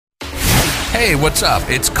Hey, what's up?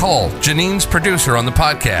 It's Cole, Janine's producer on the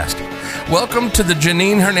podcast. Welcome to the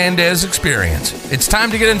Janine Hernandez Experience. It's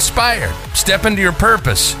time to get inspired, step into your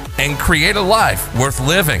purpose, and create a life worth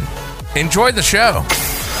living. Enjoy the show.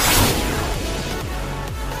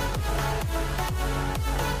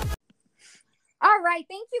 All right.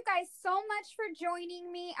 Thank you guys so much for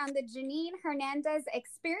joining me on the Janine Hernandez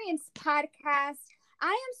Experience podcast.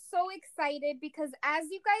 I am so excited because, as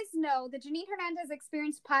you guys know, the Janine Hernandez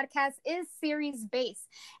Experience podcast is series-based.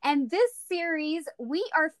 And this series, we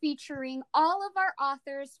are featuring all of our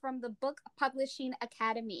authors from the Book Publishing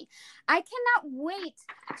Academy. I cannot wait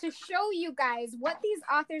to show you guys what these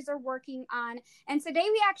authors are working on. And today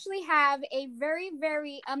we actually have a very,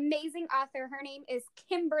 very amazing author. Her name is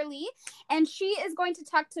Kimberly, and she is going to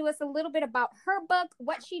talk to us a little bit about her book,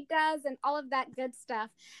 what she does, and all of that good stuff.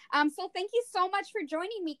 So thank you so much for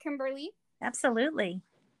joining me, Kimberly. Absolutely.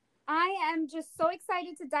 I am just so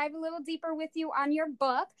excited to dive a little deeper with you on your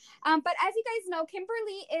book. But as you guys know,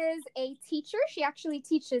 Kimberly is a teacher. She actually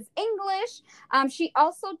teaches English. She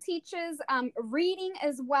also teaches reading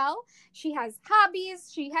as well. She has hobbies.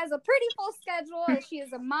 She has a pretty full schedule. She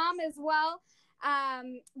is a mom as well.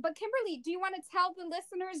 But Kimberly, do you want to tell the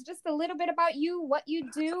listeners just a little bit about you, what you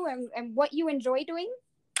do, and what you enjoy doing?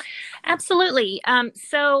 Absolutely.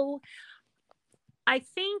 So I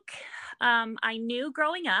think I knew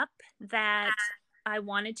growing up that I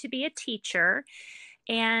wanted to be a teacher.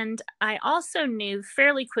 And I also knew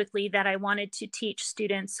fairly quickly that I wanted to teach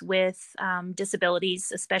students with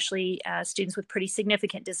disabilities, especially students with pretty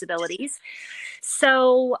significant disabilities.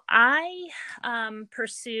 So I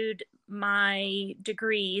pursued my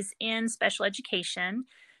degrees in special education.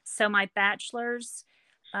 So my bachelor's,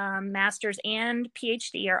 master's, and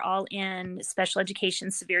PhD are all in special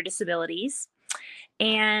education, severe disabilities.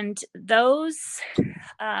 And those,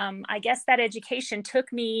 I guess that education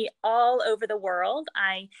took me all over the world.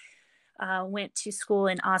 I went to school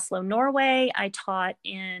in Oslo, Norway. I taught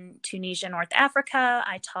in Tunisia, North Africa.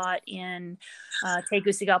 I taught in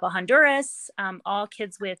Tegucigalpa, Honduras, all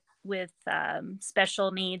kids with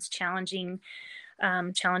special needs, challenging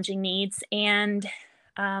needs. And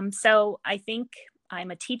so I think I'm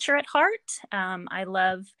a teacher at heart.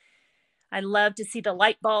 I love to see the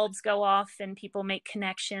light bulbs go off and people make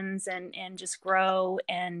connections and just grow.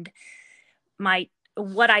 And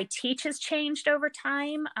what I teach has changed over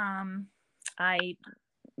time. I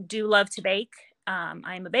do love to bake.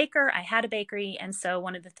 I'm a baker. I had a bakery. And so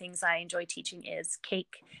one of the things I enjoy teaching is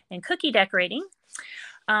cake and cookie decorating.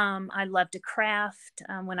 I love to craft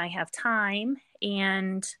when I have time.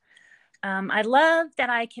 And I love that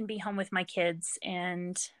I can be home with my kids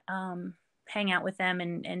and hang out with them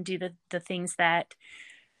and do the things that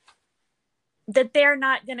they're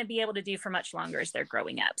not going to be able to do for much longer as they're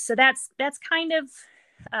growing up. So that's kind of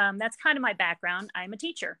my background. I'm a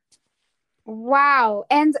teacher. Wow.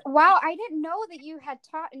 And wow, I didn't know that you had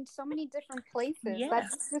taught in so many different places. Yes.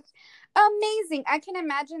 That's just amazing. I can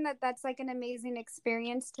imagine that that's like an amazing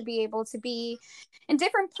experience to be able to be in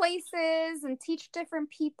different places and teach different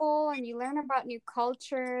people, and you learn about new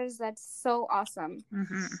cultures. That's so awesome.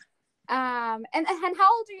 Mm-hmm. And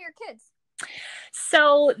how old are your kids?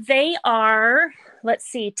 So they are,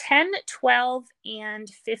 10, 12, and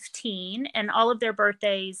 15, and all of their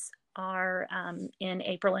birthdays are in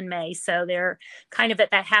April and May. So they're kind of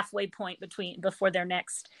at that halfway point before their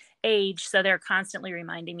next age. So they're constantly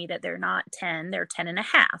reminding me that they're not 10, they're 10 and a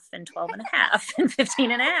half and 12 and a half and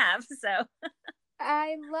 15 and a half. So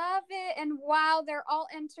I love it. And wow, they're all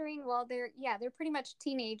entering, they're pretty much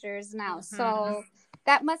teenagers now. Mm-hmm. So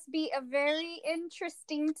that must be a very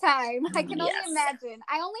interesting time. I can only imagine.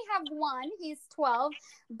 I only have one. He's 12,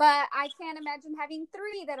 but I can't imagine having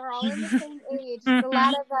three that are all in the same age. It's a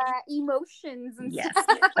lot of emotions and stuff.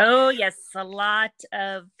 Oh, yes. A lot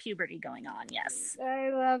of puberty going on. Yes. I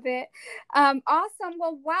love it. Awesome.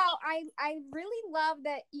 Well, wow. I really love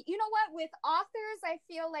that. You know what? With authors, I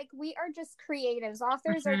feel like we are just creatives.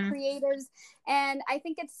 Authors are creatives. And I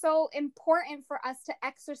think it's so important for us to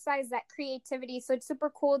exercise that creativity. So it's super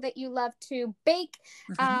cool that you love to bake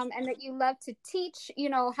and that you love to teach,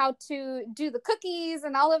 how to do the cookies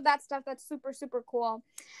and all of that stuff. That's super, super cool.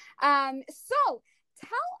 So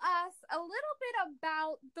tell us a little bit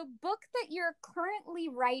about the book that you're currently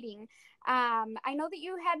writing. I know that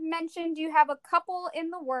you had mentioned you have a couple in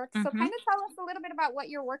the works. So kind of tell us a little bit about what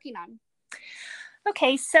you're working on.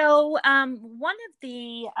 Okay. So one of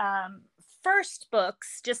the first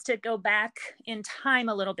books, just to go back in time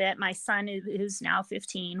a little bit, my son, who's now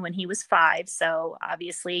 15, when he was 5. So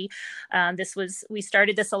obviously we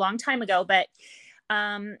started this a long time ago, but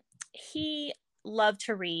he loved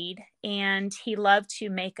to read and he loved to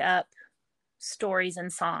make up stories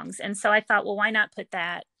and songs. And so I thought, well, why not put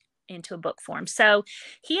that into a book form? So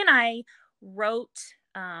he and I wrote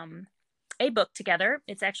a book together.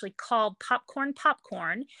 It's actually called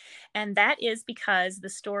Popcorn. And that is because the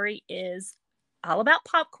story is all about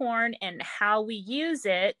popcorn and how we use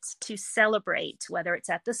it to celebrate, whether it's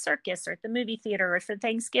at the circus or at the movie theater or for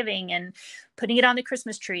Thanksgiving, and putting it on the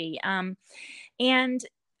Christmas tree. And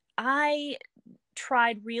I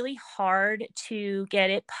tried really hard to get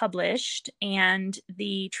it published, and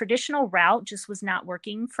the traditional route just was not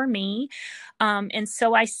working for me. And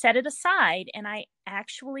so I set it aside, and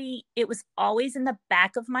it was always in the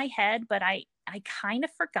back of my head, but I kind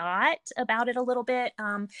of forgot about it a little bit.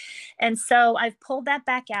 And so I've pulled that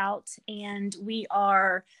back out, and we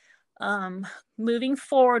are moving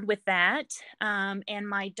forward with that. And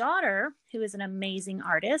my daughter, who is an amazing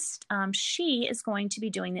artist, she is going to be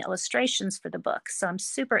doing the illustrations for the book. So I'm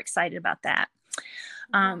super excited about that.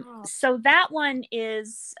 Wow. So that one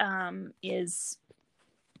is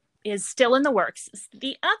still in the works.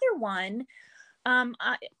 The other one,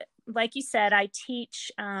 like you said, I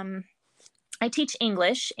teach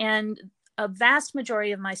English, and a vast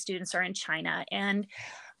majority of my students are in China, and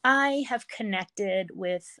I have connected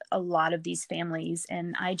with a lot of these families,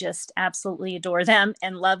 and I just absolutely adore them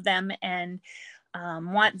and love them, and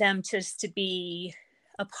want them to be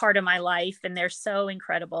a part of my life. And they're so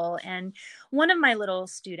incredible. And one of my little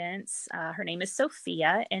students, her name is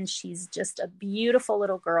Sophia, and she's just a beautiful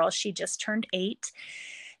little girl. She just turned 8.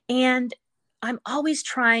 And I'm always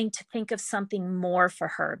trying to think of something more for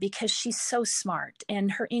her because she's so smart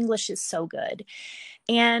and her English is so good.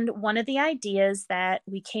 And one of the ideas that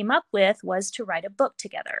we came up with was to write a book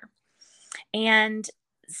together. And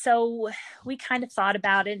so we kind of thought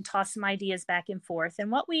about it and tossed some ideas back and forth.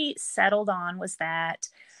 And what we settled on was that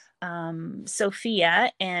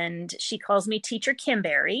Sophia, and she calls me Teacher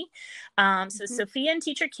Kimberly. So Sophia and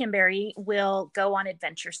Teacher Kimberly will go on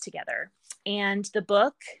adventures together. And the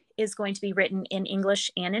book is going to be written in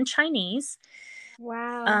English and in Chinese.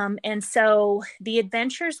 Wow. And so the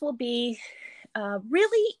adventures will be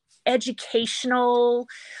really educational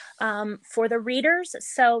for the readers.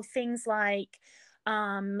 So things like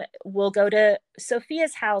we'll go to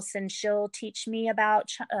Sophia's house and she'll teach me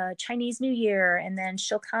about Chinese New Year, and then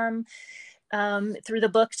she'll come through the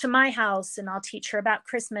book to my house and I'll teach her about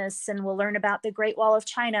Christmas, and we'll learn about the Great Wall of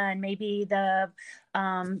China and maybe the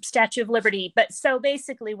Statue of Liberty. But so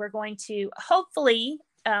basically we're going to, hopefully,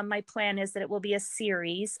 my plan is that it will be a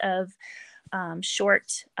series of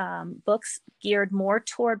short books geared more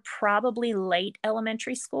toward probably late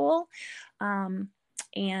elementary school.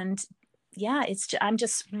 And yeah, I'm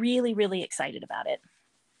just really, really excited about it.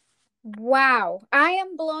 Wow. I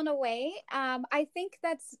am blown away. I think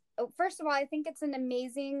first of all, I think it's an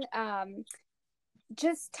amazing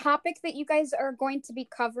just topic that you guys are going to be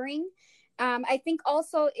covering. I think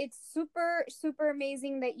also it's super, super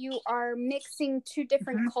amazing that you are mixing 2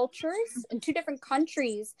 different cultures and 2 different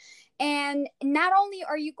countries. And not only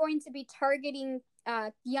are you going to be targeting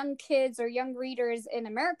young kids or young readers in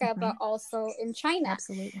America, but also in China.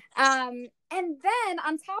 Absolutely. And then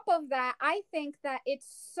on top of that, I think that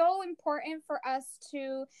it's so important for us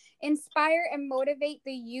to inspire and motivate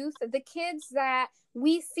the youth, the kids, that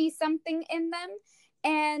we see something in them.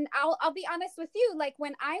 And I'll be honest with you, like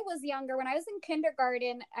when I was younger, when I was in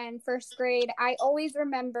kindergarten and 1st grade, I always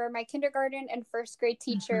remember my kindergarten and 1st grade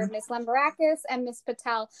teacher, Miss Lambarakis and Miss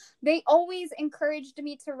Patel. They always encouraged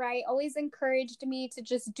me to write, always encouraged me to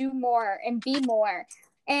just do more and be more.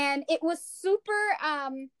 And it was super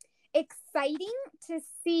exciting to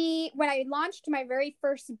see when I launched my very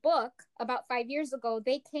first book about 5 years ago.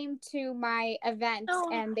 They came to my event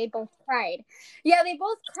and they both cried. Yeah, they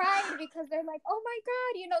both cried because they're like, oh my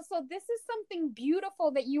God, so this is something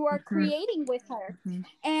beautiful that you are creating with her.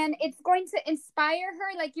 And it's going to inspire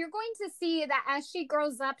her. Like, you're going to see that as she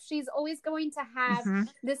grows up, she's always going to have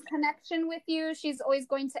this connection with you. She's always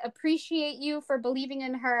going to appreciate you for believing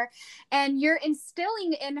in her. And you're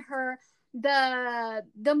instilling in her the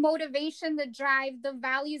motivation, the drive, the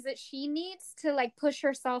values that she needs to like push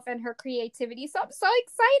herself and her creativity. So I'm so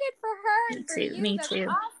excited for her and for you. Me That's too.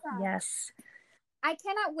 awesome. Yes. I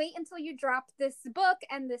cannot wait until you drop this book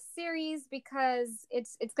and this series because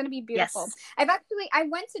it's going to be beautiful. Yes. I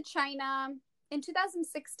went to China in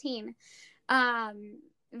 2016.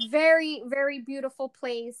 Very, very beautiful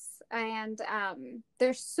place, and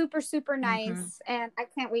they're super, super nice, and I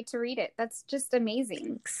can't wait to read it. That's just amazing.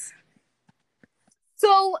 Thanks.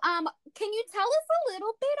 So, can you tell us a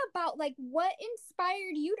little bit about like what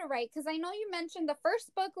inspired you to write? Because I know you mentioned the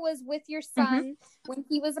first book was with your son when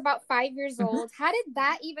he was about 5 years old. How did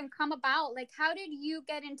that even come about? Like, how did you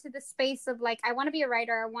get into the space of like, I want to be a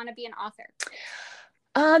writer, I want to be an author?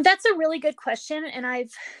 That's a really good question, and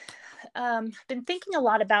I've been thinking a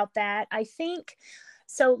lot about that. I think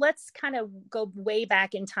so. Let's kind of go way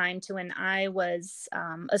back in time to when I was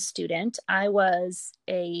a student. I was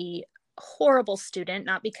a horrible student,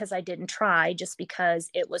 not because I didn't try, just because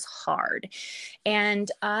it was hard.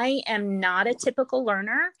 And I am not a typical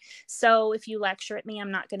learner. So if you lecture at me,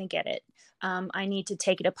 I'm not going to get it. I need to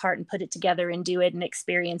take it apart and put it together and do it and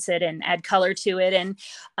experience it and add color to it. And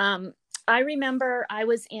I remember I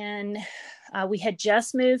was we had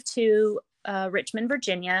just moved to Richmond,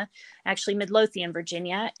 Virginia, actually Midlothian,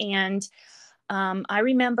 Virginia. And I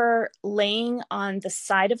remember laying on the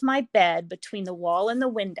side of my bed between the wall and the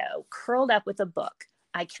window, curled up with a book.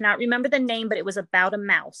 I cannot remember the name, but it was about a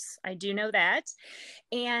mouse. I do know that.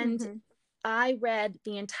 And I read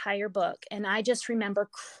the entire book, and I just remember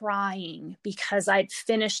crying because I'd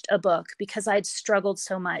finished a book, because I'd struggled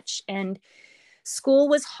so much. And school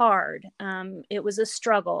was hard. It was a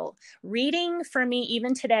struggle. Reading for me,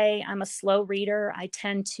 even today, I'm a slow reader. I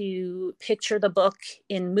tend to picture the book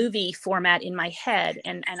in movie format in my head,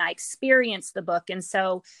 and I experience the book. And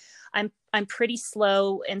so I'm pretty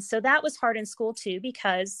slow. And so that was hard in school too,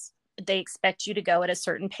 because they expect you to go at a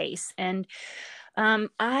certain pace. And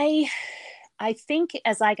I think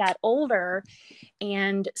as I got older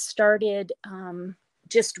and started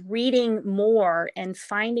just reading more and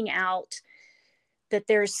finding out that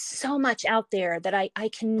there's so much out there that I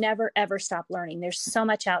can never, ever stop learning. There's so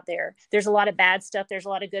much out there. There's a lot of bad stuff. There's a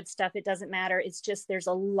lot of good stuff. It doesn't matter. It's just, there's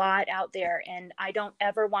a lot out there, and I don't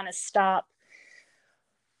ever want to stop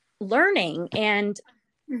learning. And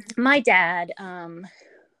my dad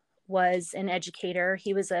was an educator.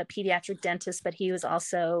 He was a pediatric dentist, but he was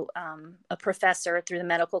also a professor through the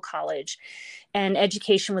medical college. And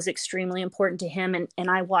education was extremely important to him. And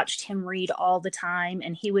I watched him read all the time,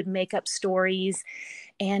 and he would make up stories.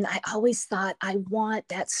 And I always thought, I want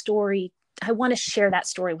that story. I want to share that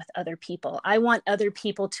story with other people. I want other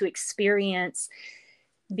people to experience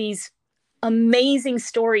these amazing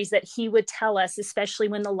stories that he would tell us, especially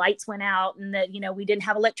when the lights went out and that, we didn't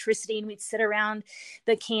have electricity, and we'd sit around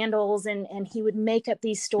the candles, and he would make up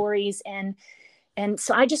these stories. And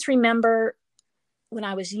so I just remember when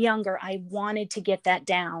I was younger, I wanted to get that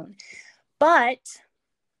down. But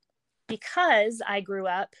because I grew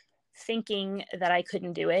up thinking that I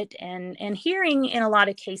couldn't do it, and hearing in a lot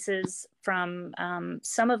of cases from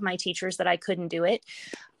some of my teachers that I couldn't do it,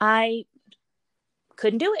 I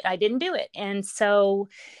couldn't do it. I didn't do it. And so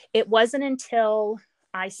it wasn't until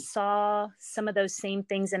I saw some of those same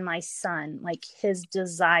things in my son, like his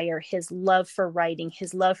desire, his love for writing,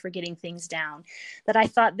 his love for getting things down, that I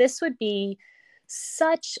thought this would be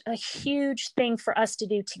such a huge thing for us to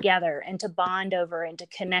do together and to bond over and to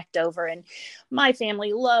connect over. And my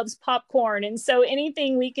family loves popcorn. And so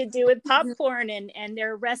anything we could do with popcorn and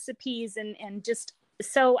their recipes and just,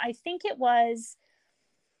 so I think it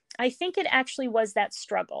actually was that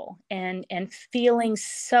struggle and feeling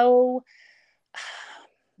so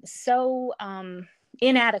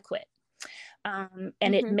inadequate. And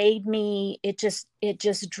it made me, it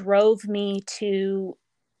just drove me to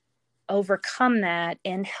overcome that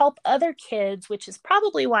and help other kids, which is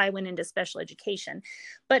probably why I went into special education,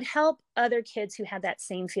 but help other kids who had that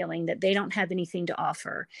same feeling that they don't have anything to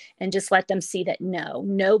offer, and just let them see that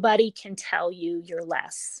nobody can tell you you're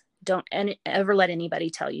less. Don't ever let anybody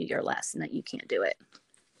tell you you're less and that you can't do it.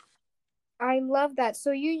 I love that.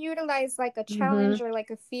 So you utilize like a challenge or like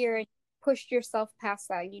a fear, and pushed yourself past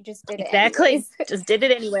that. You just did it. Exactly. Anyways. Just did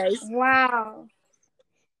it anyways.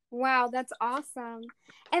 Wow, that's awesome.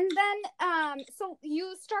 And then, so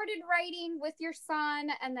you started writing with your son,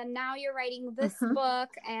 and then now you're writing this book.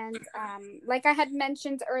 And like I had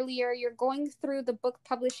mentioned earlier, you're going through the Book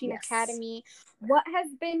Publishing Academy. What has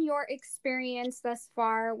been your experience thus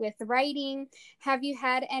far with writing? Have you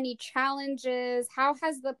had any challenges? How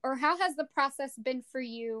has the process been for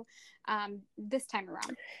you this time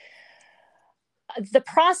around? The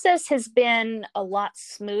process has been a lot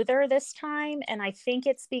smoother this time. And I think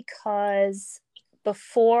it's because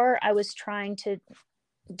before I was trying to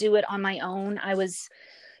do it on my own. I was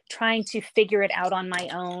trying to figure it out on my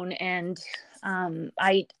own. And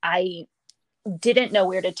I didn't know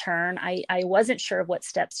where to turn. I wasn't sure what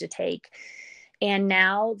steps to take. And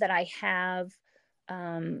now that I have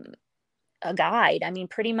a guide, I mean,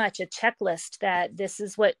 pretty much a checklist that this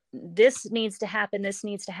needs to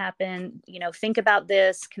happen, think about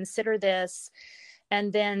this, consider this.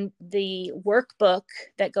 And then the workbook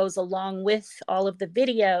that goes along with all of the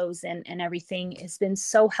videos and everything has been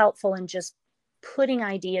so helpful in just putting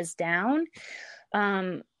ideas down.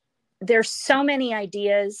 There's so many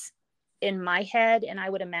ideas in my head, and I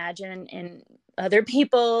would imagine in other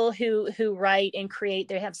people who write and create,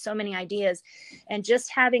 they have so many ideas, and just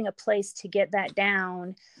having a place to get that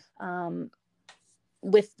down,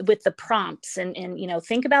 with the prompts and,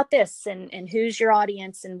 think about this and who's your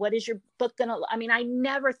audience and what is your book gonna, I mean, I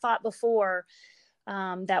never thought before,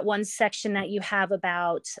 that one section that you have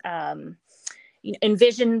about,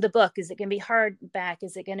 envision the book. Is it going to be hardback?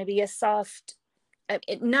 Is it going to be a soft,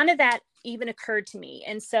 none of that even occurred to me.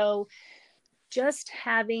 And so just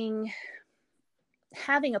having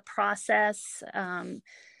a process,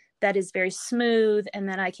 that is very smooth and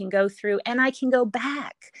that I can go through and I can go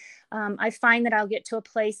back. I find that I'll get to a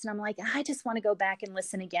place and I'm like, I just want to go back and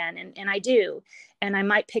listen again. And I do. And I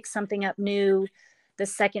might pick something up new the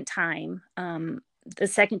second time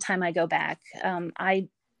I go back. I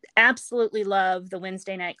absolutely love the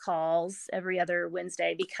Wednesday night calls every other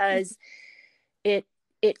Wednesday because it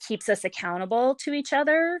keeps us accountable to each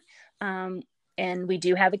other. And we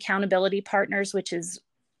do have accountability partners, which is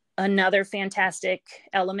another fantastic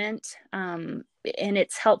element. And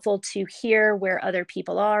it's helpful to hear where other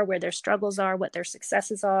people are, where their struggles are, what their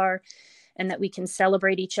successes are, and that we can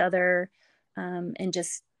celebrate each other, and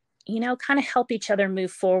just, kind of help each other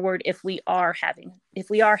move forward if we are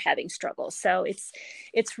having struggles. So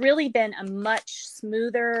it's really been a much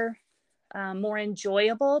smoother, more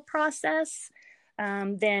enjoyable process,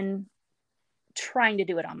 than trying to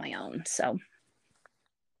do it on my own. So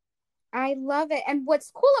I love it. And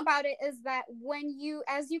what's cool about it is that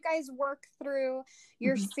as you guys work through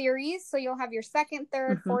your series, so you'll have your second,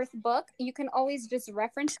 third, fourth book, you can always just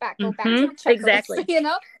reference back, go back to the checklist, exactly.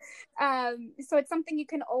 So it's something you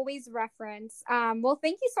can always reference. Well,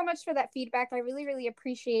 thank you so much for that feedback. I really, really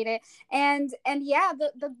appreciate it. And yeah,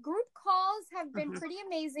 the group calls have been pretty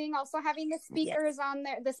amazing. Also having the speakers on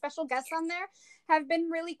there, the special guests on there have been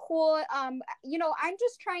really cool. I'm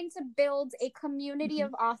just trying to build a community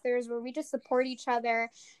of authors where we just support each other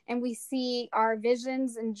and we see our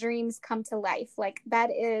visions and dreams come to life. Like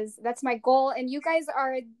that's my goal. And you guys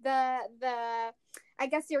are I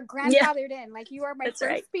guess you're grandfathered in, like you are my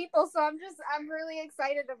first people. So I'm really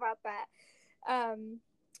excited about that.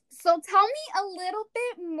 So tell me a little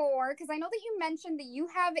bit more, because I know that you mentioned that you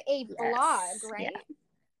have a blog, right? Yeah.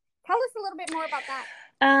 Tell us a little bit more about that.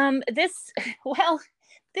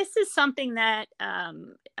 This is something that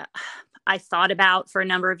I thought about for a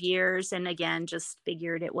number of years, and again, just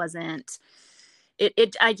figured it wasn't.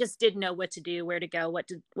 I just didn't know what to do, where to go,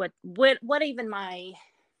 what even my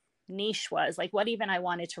niche was, like what even I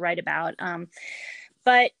wanted to write about.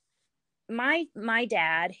 But my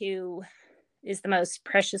dad, who is the most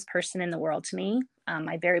precious person in the world to me,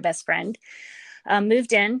 my very best friend,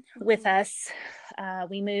 moved in with us.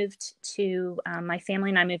 We moved to, my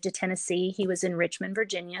family and I moved to Tennessee. He was in Richmond,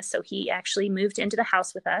 Virginia. So he actually moved into the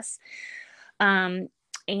house with us. And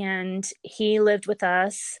he lived with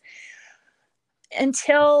us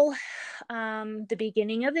until the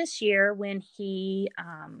beginning of this year, when he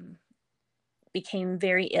became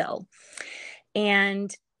very ill.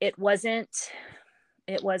 And it wasn't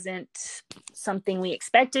something we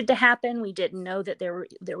expected to happen. We didn't know that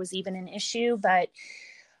there was even an issue. But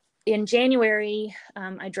in January,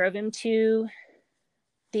 I drove him to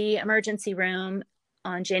the emergency room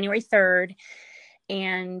on January 3rd,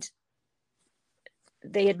 and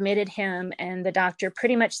they admitted him, and the doctor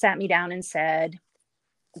pretty much sat me down and said,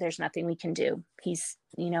 there's nothing we can do.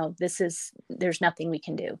 There's nothing we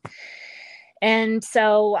can do. And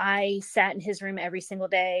so I sat in his room every single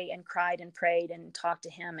day and cried and prayed and talked to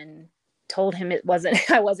him and told him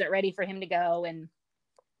I wasn't ready for him to go. And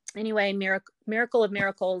anyway, miracle of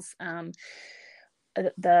miracles,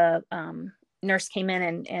 the nurse came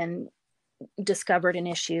in and discovered an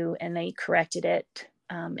issue, and they corrected it.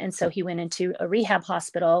 And so he went into a rehab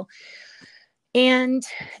hospital. And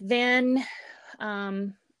then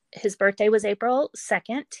his birthday was April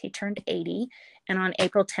 2nd. He turned 80. And on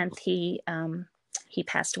April 10th, he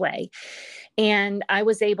passed away. And I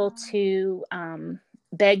was able to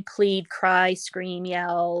beg, plead, cry, scream,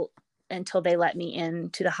 yell until they let me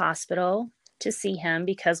into the hospital to see him,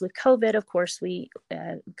 because with COVID, of course, we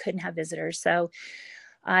couldn't have visitors. So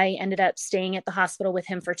I ended up staying at the hospital with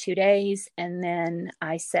him for 2 days. And then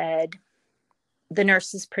the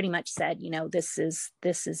nurses pretty much said, this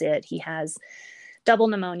is it. He has double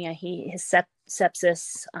pneumonia. His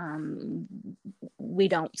sepsis. We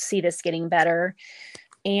don't see this getting better.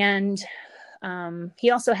 And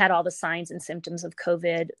he also had all the signs and symptoms of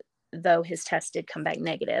COVID though his test did come back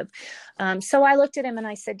negative. So I looked at him and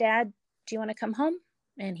I said, Dad, do you want to come home?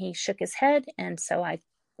 And he shook his head. And so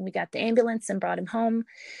we got the ambulance and brought him home.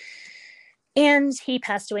 And he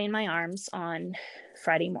passed away in my arms on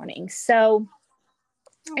Friday morning. So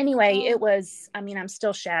anyway, it was, I mean, I'm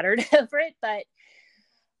still shattered over it, but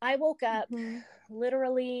I woke up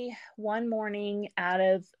literally one morning out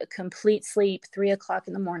of a complete sleep, 3:00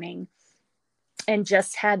 in the morning, and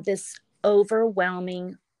just had this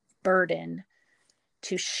overwhelming burden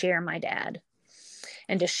to share my dad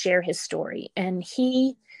and to share his story. And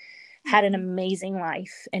he had an amazing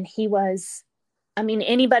life. And he was, I mean,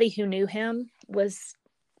 anybody who knew him was,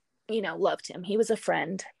 you know, loved him. He was a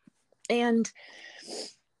friend. And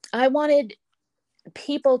I wanted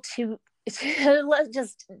people to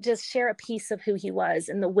just share a piece of who he was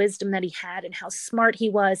and the wisdom that he had and how smart he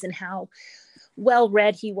was and how well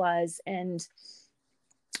read he was. And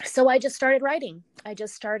so I just started writing. I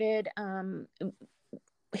just started,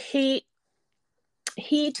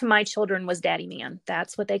 he to my children was Daddy Man.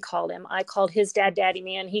 That's what they called him. I called his dad Daddy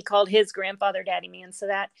Man. He called his grandfather Daddy Man. So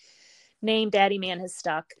that name Daddy Man has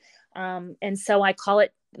stuck. And so I call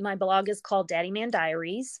it, my blog is called Daddy Man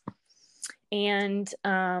Diaries. And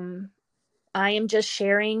I am just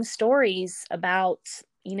sharing stories about,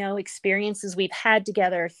 you know, experiences we've had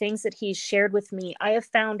together, things that he's shared with me. I have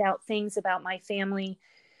found out things about my family,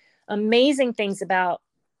 amazing things about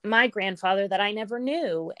my grandfather that I never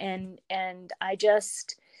knew. And I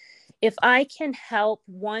just, if I can help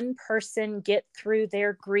one person get through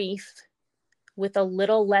their grief with a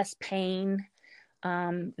little less pain,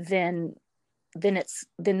 then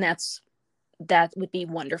that would be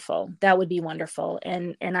wonderful. That would be wonderful.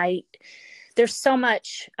 And there's so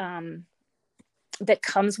much, that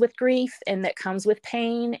comes with grief and that comes with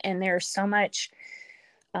pain. And there's so much,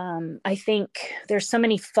 I think there's so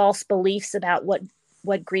many false beliefs about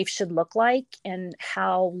what grief should look like and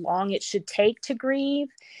how long it should take to grieve.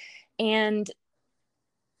 And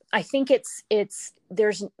I think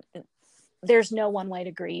there's no one way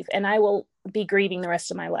to grieve, and I will be grieving the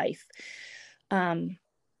rest of my life.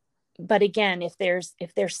 But again, if there's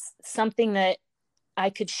something that I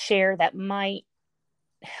could share that might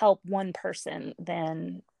help one person,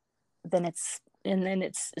 then it's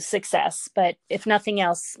success. But if nothing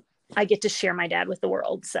else, I get to share my dad with the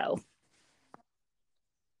world. So.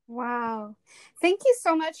 Wow. Thank you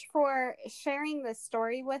so much for sharing this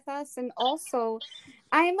story with us. And also,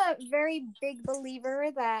 I'm a very big believer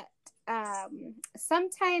that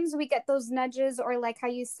sometimes we get those nudges, or like how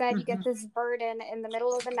you said, you get this burden in the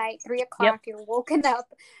middle of the night, 3:00, Yep. You're woken up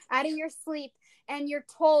out of your sleep and you're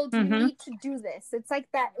told you need to do this. It's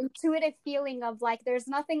like that intuitive feeling of like, there's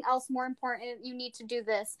nothing else more important. You need to do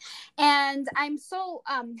this. And I'm so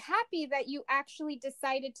happy that you actually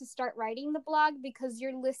decided to start writing the blog, because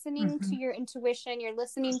you're listening to your intuition. You're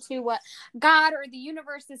listening to what God or the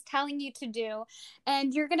universe is telling you to do.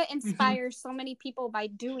 And you're going to inspire so many people by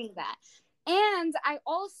doing that. And I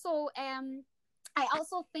also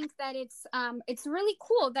think that it's really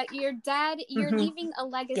cool that your dad, you're leaving a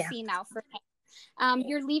legacy now for him.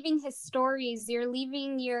 You're leaving his stories, you're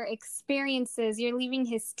leaving your experiences, you're leaving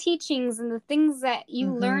his teachings and the things that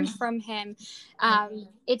you learned from him.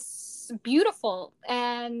 It's beautiful.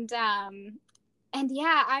 And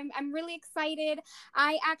yeah, I'm really excited.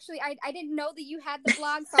 I didn't know that you had the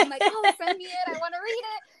blog, so I'm like, oh, send me it. I want to read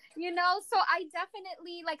it. You know, so I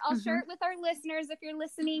definitely, like, I'll share it with our listeners. If you're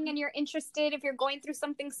listening and you're interested, if you're going through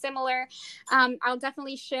something similar, I'll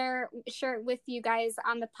definitely share it with you guys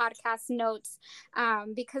on the podcast notes,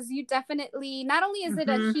 because you definitely, not only is it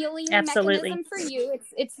a healing mechanism for you,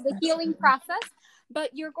 it's the healing process, but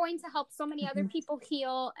you're going to help so many other people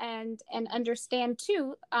heal and understand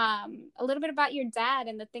too, a little bit about your dad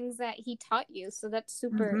and the things that he taught you. So that's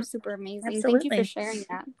super, super amazing. Absolutely. Thank you for sharing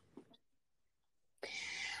that.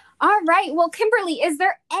 All right. Well, Kimberly, is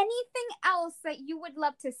there anything else that you would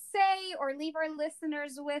love to say or leave our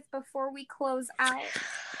listeners with before we close out?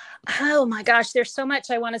 Oh my gosh, there's so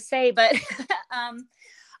much I want to say, but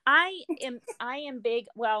I am big.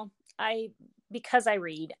 Well, because I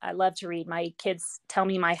read, I love to read. My kids tell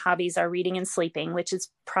me my hobbies are reading and sleeping, which is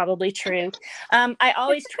probably true. I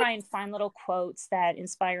always try and find little quotes that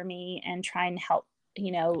inspire me and try and help,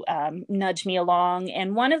 nudge me along.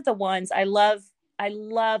 And one of the ones I love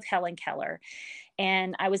Helen Keller,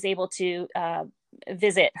 and I was able to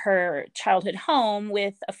visit her childhood home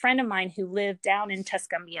with a friend of mine who lived down in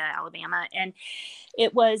Tuscumbia, Alabama. And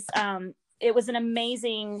it was an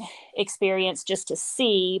amazing experience just to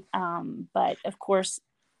see. But of course,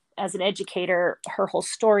 as an educator, her whole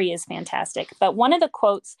story is fantastic. But one of the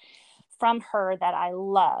quotes from her that I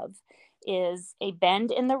love is a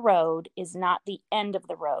bend in the road is not the end of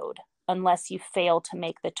the road unless you fail to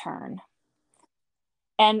make the turn.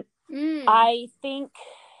 And I think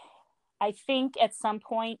at some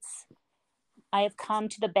points I have come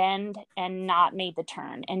to the bend and not made the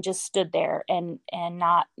turn and just stood there and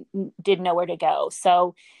didn't know where to go.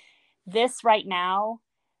 So this right now,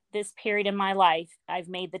 this period in my life, I've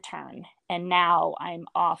made the turn and now I'm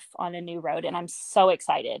off on a new road, and I'm so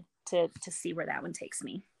excited to see where that one takes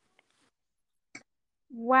me.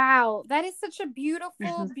 Wow, that is such a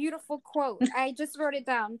beautiful, beautiful quote. I just wrote it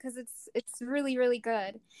down because it's really, really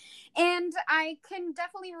good. And I can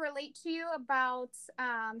definitely relate to you about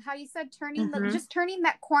how you said turning just turning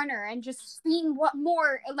that corner and just seeing what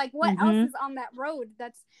more, like what else is on that road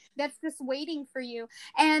that's just waiting for you.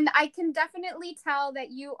 And I can definitely tell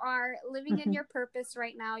that you are living in your purpose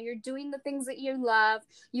right now. You're doing the things that you love.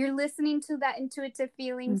 You're listening to that intuitive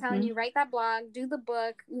feeling telling you write that blog, do the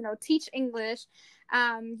book, teach English.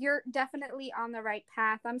 You're definitely on the right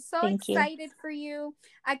path. I'm so excited for you.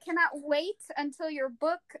 I cannot wait until your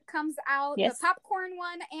book comes out, the popcorn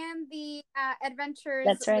one and the adventures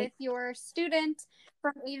with your student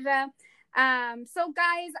from Asia. So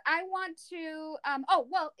guys, I want to,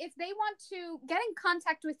 if they want to get in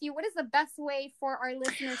contact with you, what is the best way for our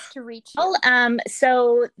listeners to reach you?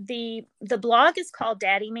 So the blog is called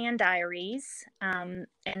Daddy Man Diaries, and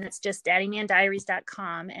it's just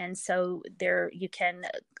daddymandiaries.com. And so there you can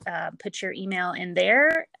put your email in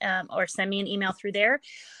there, or send me an email through there.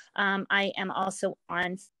 I am also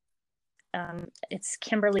on, it's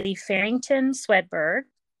Kimberly Swedberg.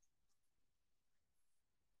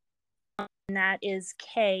 And that is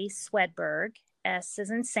K Swedberg, S as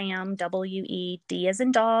in Sam, W-E, D as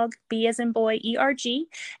in dog, B as in boy, E-R-G,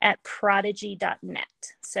 at prodigy.net.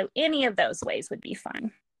 So any of those ways would be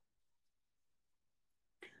fine.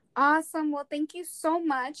 Awesome. Well, thank you so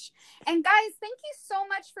much. And guys, thank you so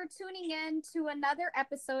much for tuning in to another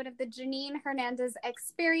episode of the Janine Hernandez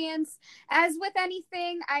Experience. As with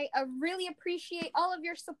anything, I really appreciate all of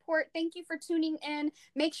your support. Thank you for tuning in.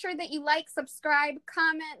 Make sure that you like, subscribe,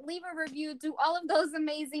 comment, leave a review, do all of those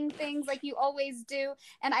amazing things like you always do.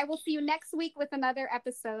 And I will see you next week with another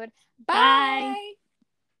episode. Bye.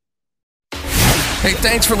 Hey,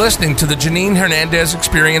 thanks for listening to the Janine Hernandez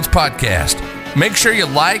Experience podcast. Make sure you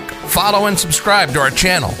like, follow, and subscribe to our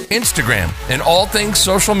channel, Instagram, and all things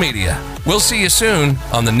social media. We'll see you soon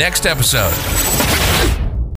on the next episode.